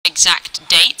exact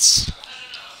dates,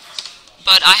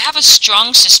 but I have a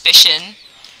strong suspicion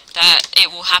that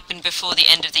it will happen before the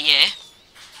end of the year.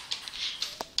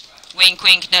 Wink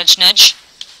wink, nudge nudge.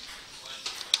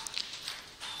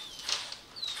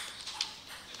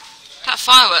 That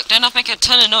firework, don't that make a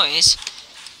ton of noise?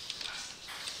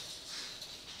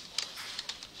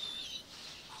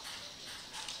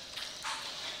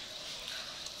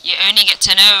 You only get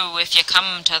to know if you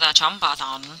come to the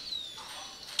Chompathon.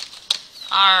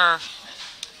 Arr.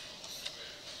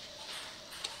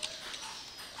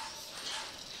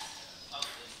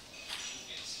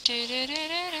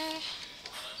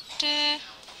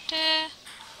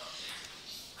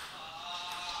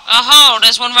 Oh,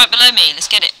 there's one right below me. Let's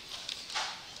get it.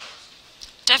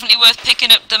 Definitely worth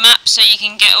picking up the map so you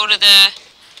can get all of the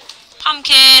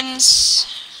pumpkins.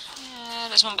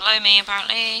 There's one below me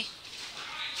apparently.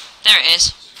 There it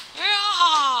is.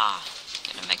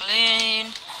 Get a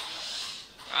megaloon.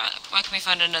 Right, where can we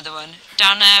find another one?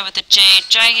 Down there with the jade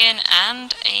dragon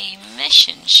and a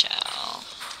mission shell.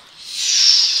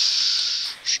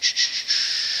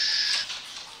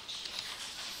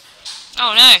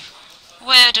 Oh no!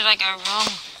 Where did I go wrong?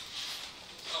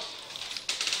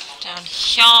 Down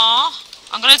here.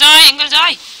 I'm gonna die! I'm gonna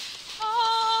die!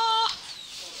 Ah.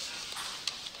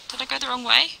 Did I go the wrong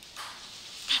way?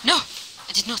 No!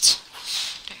 I did not.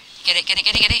 Get it, get it,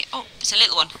 get it, get it. Oh, it's a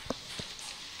little one.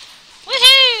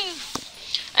 Woohoo!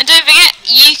 And don't forget,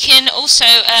 you can also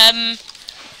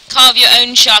carve your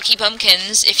own Sharky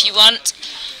pumpkins if you want.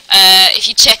 If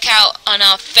you check out on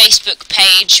our Facebook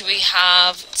page, we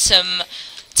have some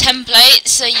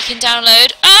templates that you can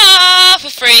download for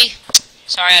free.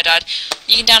 Sorry, I died.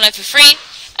 You can download for free,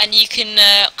 and you can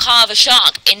carve a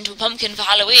shark into a pumpkin for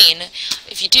Halloween.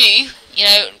 If you do, you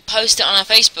know, post it on our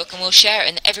Facebook, and we'll share it,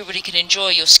 and everybody can enjoy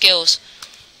your skills.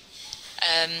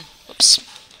 Whoops.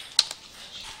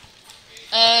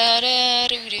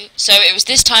 So it was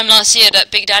this time last year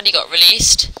that Big Daddy got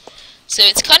released. So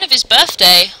it's kind of his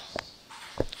birthday.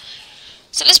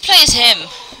 So let's play as him.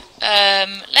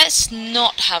 Let's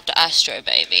not have the Astro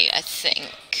Baby, I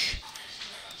think.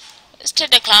 Let's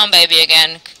take the Clown Baby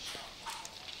again.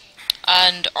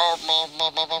 And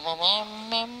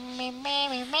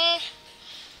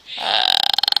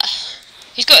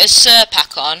he's got his Sir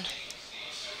pack on.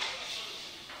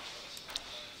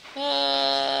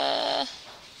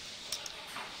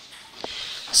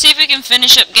 See if we can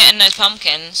finish up getting those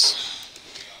pumpkins.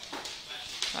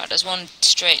 Right, there's one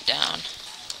straight down.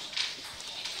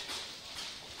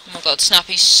 Oh my god,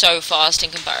 Snappy's so fast in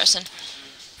comparison.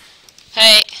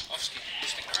 Hey.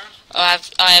 I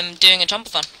am doing a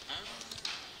Chompathon.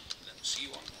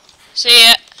 See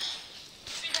ya.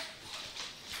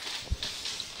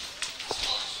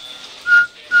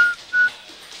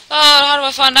 Oh, how do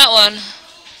I find that one?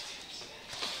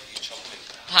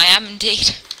 I am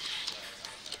indeed.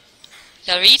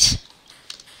 Shall I read?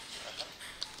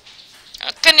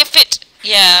 Can you fit?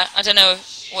 Yeah, I don't know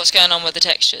what's going on with the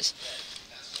textures.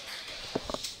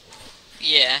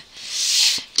 Yeah.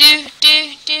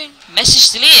 Message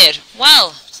deleted.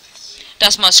 Well,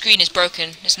 that's my screen is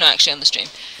broken. It's not actually on the stream.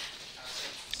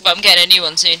 But I'm getting a new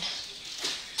one soon.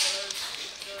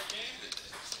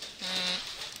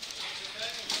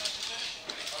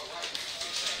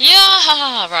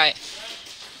 Yeah, right.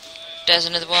 There's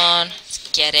another one. Let's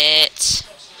get it.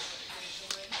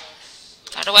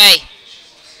 Out of the way.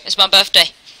 It's my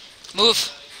birthday.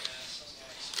 Move.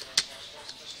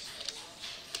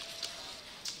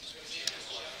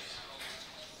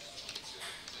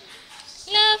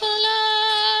 Level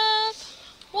up.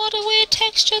 What a weird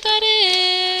texture that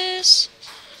is.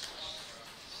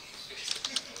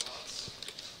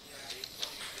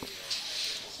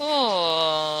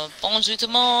 Oh, bonjour to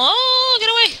moi. Oh, get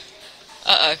away.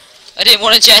 Uh-oh. I didn't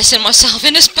want to jettison myself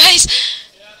into space.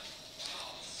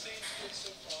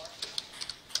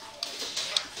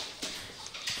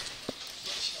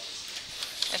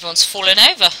 Everyone's falling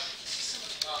over.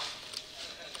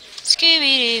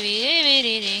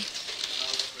 Scooby-Dooby-Dooby-Dooby.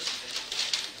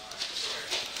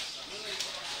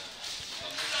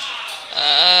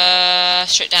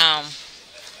 Straight down.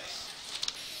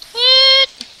 What?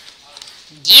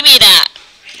 Give me that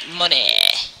money.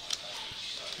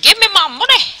 Give me my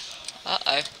money.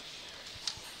 Uh-oh.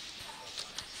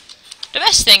 The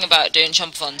best thing about doing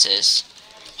Chompathons is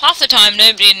half the time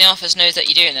nobody in the office knows that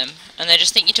you're doing them, and they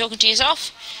just think you're talking to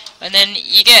yourself, and then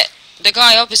you get the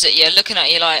guy opposite you looking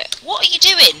at you like, what are you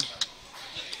doing?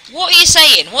 What are you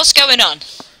saying? What's going on?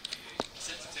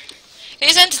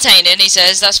 It's entertaining, he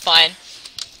says, that's fine.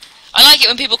 I like it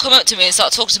when people come up to me and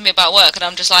start talking to me about work, and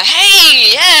I'm just like,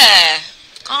 hey, yeah,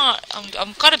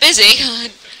 I'm kind of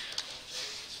busy.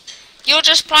 You're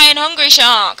just playing Hungry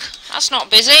Shark. That's not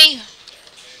busy.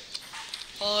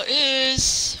 Oh, it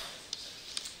is.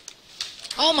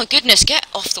 Oh my goodness, get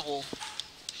off the wall.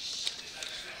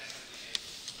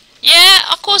 Yeah,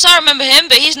 of course I remember him,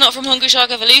 but he's not from Hungry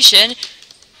Shark Evolution.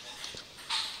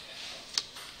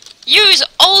 You's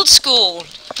old school,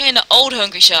 playing the old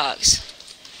Hungry Sharks.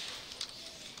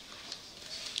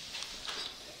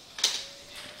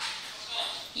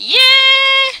 Yeah!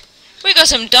 We got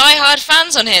some die-hard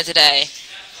fans on here today.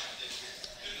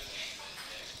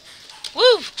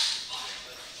 Woo!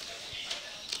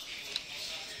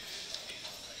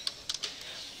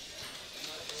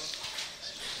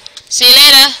 See you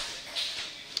later.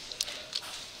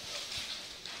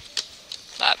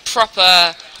 Like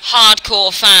proper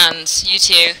hardcore fans, you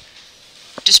two.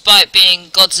 Despite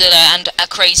being Godzilla and a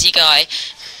crazy guy.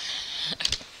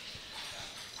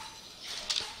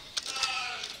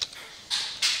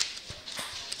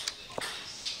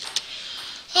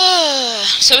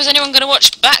 So is anyone going to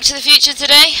watch Back to the Future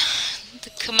today? To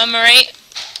commemorate?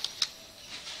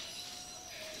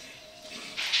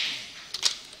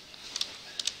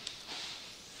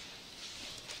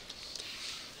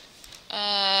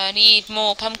 Need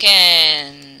more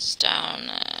pumpkins down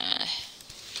there.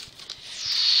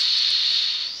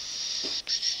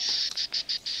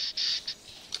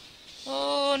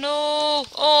 Oh no!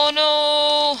 Oh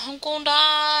no! I'm gonna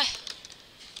die!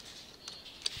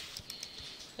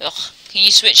 Ugh. Can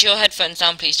you switch your headphones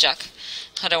down, please, Jack?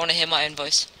 I don't want to hear my own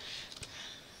voice.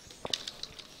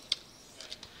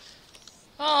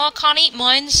 Oh, I can't eat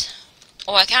mines.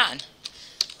 Oh, I can.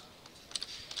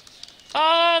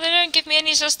 Oh, they don't give me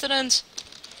any sustenance.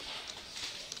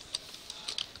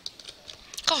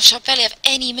 Gosh, I barely have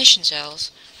any mission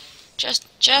cells.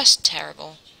 Just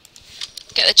terrible.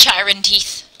 Get the chattering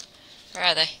teeth. Where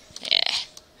are they? Yeah.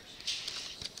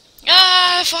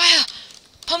 Ah, fire!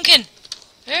 Pumpkin!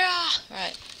 Yeah.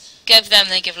 Right. Give them,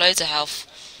 they give loads of health.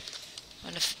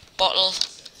 And a bottle.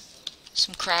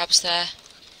 Some crabs there.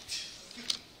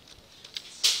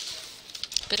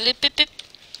 Biddly bip bip.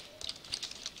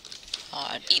 Oh,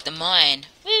 I'd eat the mine.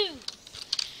 Woo!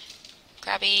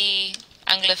 Crabby,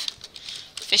 angler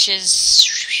fishes.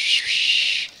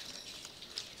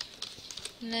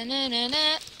 Na na na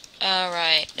na.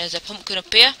 Alright, there's a pumpkin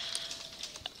up here.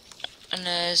 And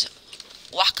there's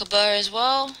Wakaba as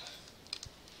well.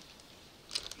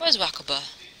 Where's Wakaba?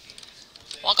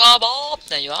 Wakaba!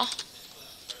 There you are.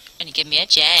 And you give me a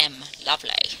gem. Lovely.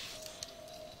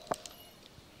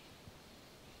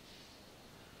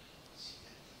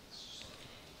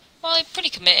 Well, I'm pretty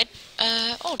committed.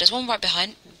 Oh, there's one right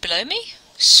below me?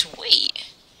 Sweet.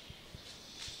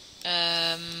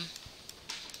 There's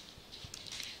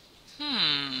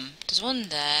one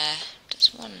there.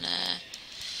 There's one there.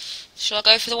 Shall I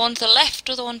go for the one to the left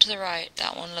or the one to the right?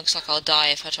 That one looks like I'll die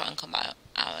if I try and come out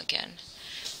again.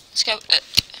 Let's go.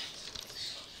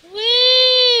 Woo!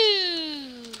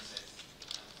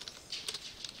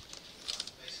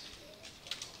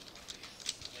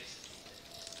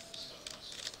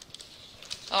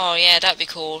 Oh yeah, that'd be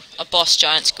cool. A boss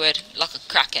giant squid, like a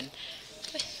kraken.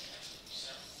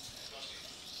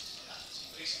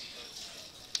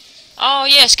 Oh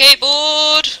yeah,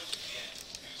 skateboard!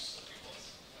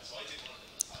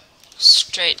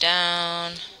 Straight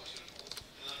down.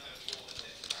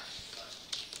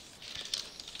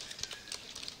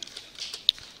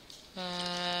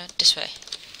 This way.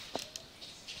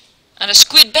 And a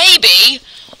squid baby?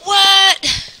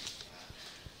 What?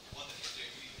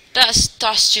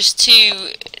 That's just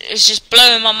too... It's just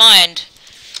blowing my mind.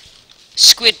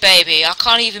 Squid baby. I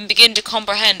can't even begin to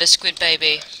comprehend a squid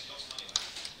baby.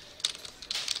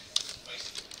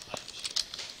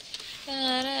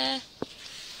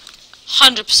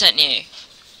 100% new.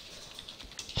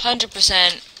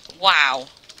 100%. Wow.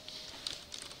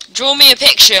 Draw me a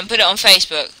picture and put it on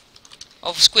Facebook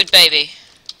of Squid Baby.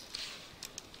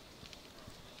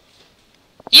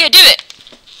 Yeah, do it.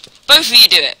 Both of you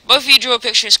do it. Both of you draw a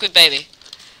picture of Squid Baby.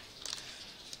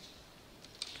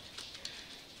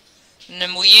 And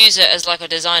then we'll use it as like a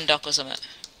design doc or something.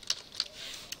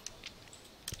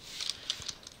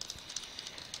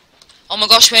 Oh my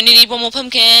gosh, we only need one more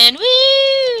pumpkin. Woo!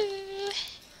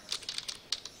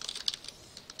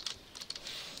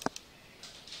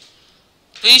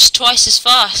 Boost twice as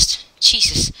fast.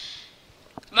 Jesus.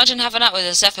 Imagine having that with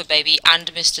a Zephyr baby and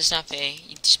Mr. Snappy.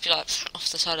 You'd just be like off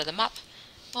the side of the map.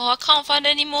 Oh, I can't find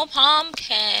any more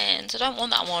pumpkins. I don't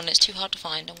want that one. It's too hard to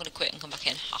find. I'm going to quit and come back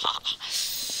in.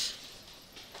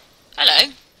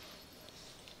 Hello.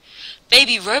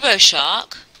 Baby Robo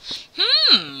Shark.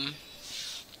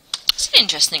 That's an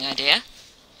interesting idea.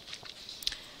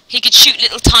 He could shoot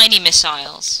little tiny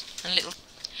missiles. And little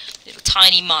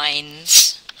tiny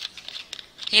mines.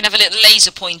 He can have a little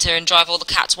laser pointer and drive all the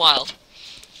cats wild.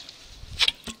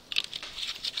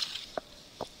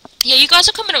 Yeah, you guys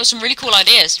are coming up with some really cool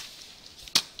ideas.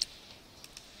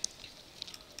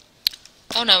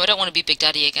 Oh no, I don't want to be Big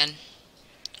Daddy again.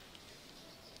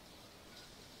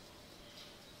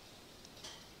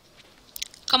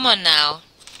 Come on now.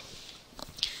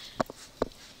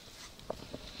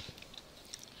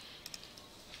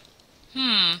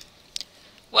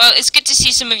 Well, it's good to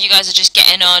see some of you guys are just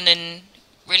getting on and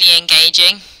really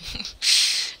engaging.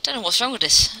 Don't know what's wrong with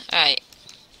this. Alright.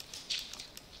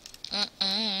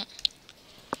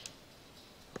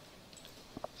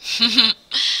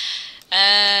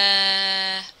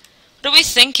 What are we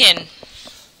thinking?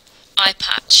 Eye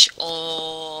patch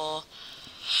or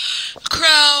a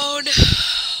crown?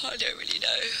 I don't really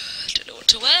know. I don't know what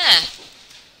to wear.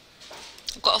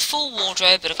 I've got a full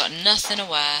wardrobe, but I've got nothing to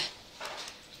wear.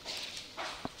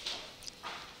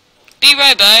 Be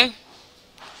Robo.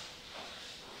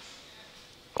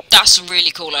 That's a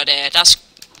really cool idea. That's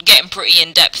getting pretty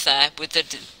in depth there with the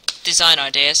design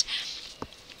ideas.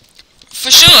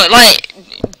 For sure, like,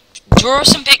 draw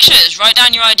some pictures, write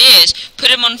down your ideas, put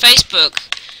them on Facebook.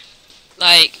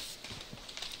 Like,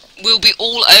 we'll be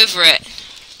all over it.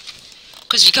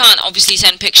 Because you can't obviously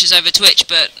send pictures over Twitch,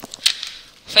 but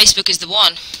Facebook is the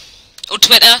one. Or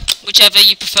Twitter, whichever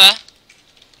you prefer.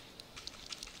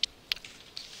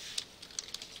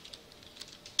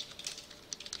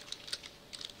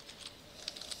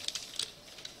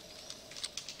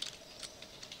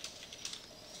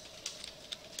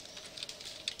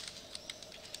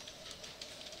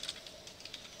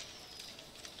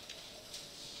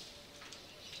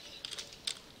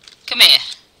 Come here.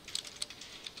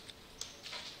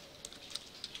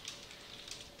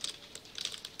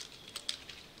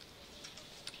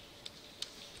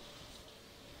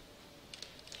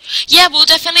 Yeah, we'll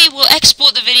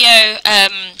export the video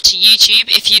to YouTube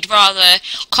if you'd rather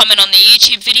comment on the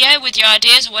YouTube video with your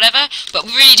ideas or whatever. But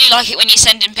we really do like it when you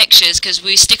send in pictures because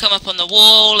we stick them up on the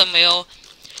wall and we all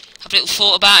have a little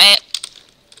thought about it.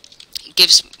 It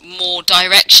gives more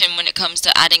direction when it comes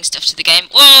to adding stuff to the game.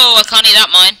 Whoa, I can't eat that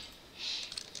mine.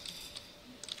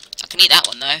 I can eat that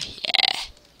one though. Yeah,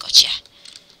 gotcha.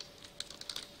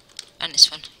 And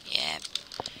this one. Yeah.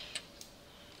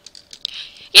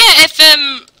 Yeah, if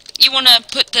you want to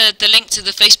put the link to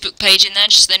the Facebook page in there,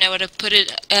 just so they know where to put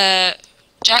it,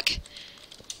 Jack.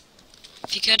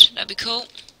 If you could, that'd be cool.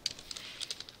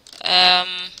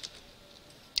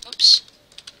 Oops.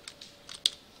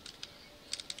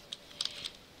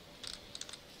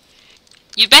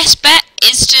 Your best bet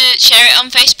is to share it on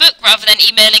Facebook rather than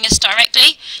emailing us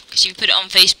directly, because if you put it on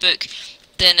Facebook,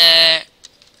 then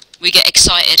we get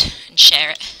excited and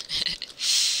share it.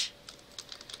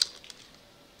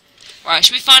 Right,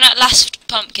 should we find out last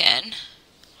pumpkin?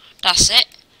 That's it.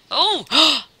 Oh,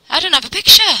 I don't have a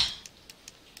picture.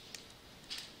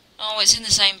 Oh, it's in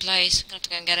the same place. I'm gonna have to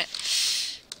go and get it.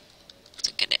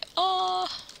 To get it. Oh,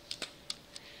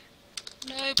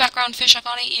 no, background fish, I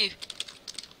can't eat you.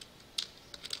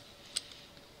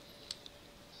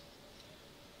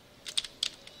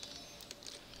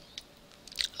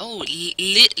 Oh,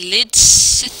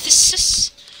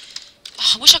 lidsynthesis.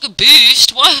 Oh, I wish I could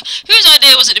boost. What? Whose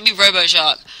idea was it to be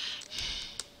RoboShark?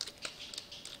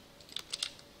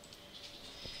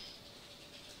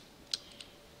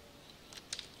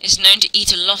 It's known to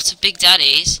eat a lot of Big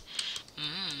Daddies.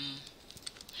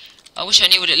 I wish I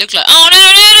knew what it looked like. Oh no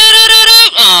no no no no no!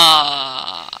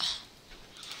 Ah.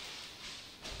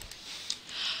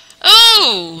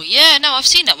 Oh yeah, no, I've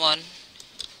seen that one.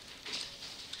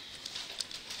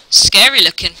 Scary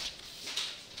looking.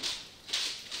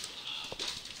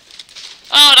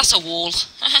 Oh, that's a wall.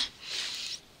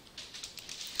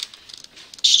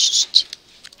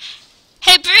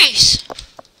 Hey, Bruce.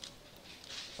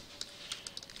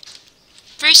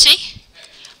 Brucey.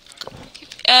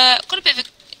 Got a bit of a.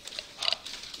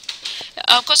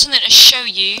 I've got something to show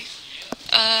you.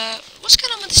 What's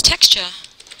going on with this texture?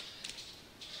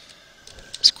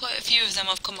 There's quite a few of them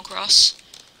I've come across.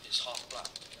 It's half black.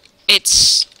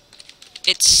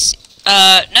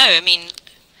 No, I mean,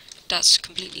 that's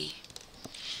completely.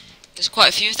 There's quite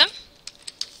a few of them.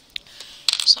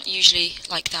 It's not usually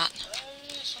like that.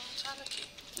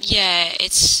 Yeah,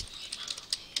 it's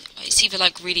either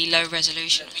like really low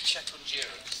resolution. Let me check on Jira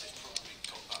because they've probably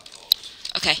got that paused.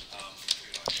 Okay.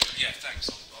 Yeah, thanks.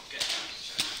 I'll get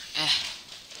that.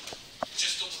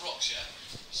 Just on the rocks, yeah?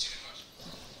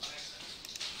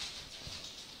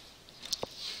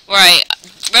 Right,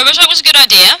 RoboShark was a good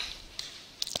idea.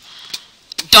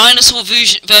 Dinosaur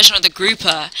version of the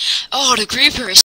grouper. Oh, the grouper is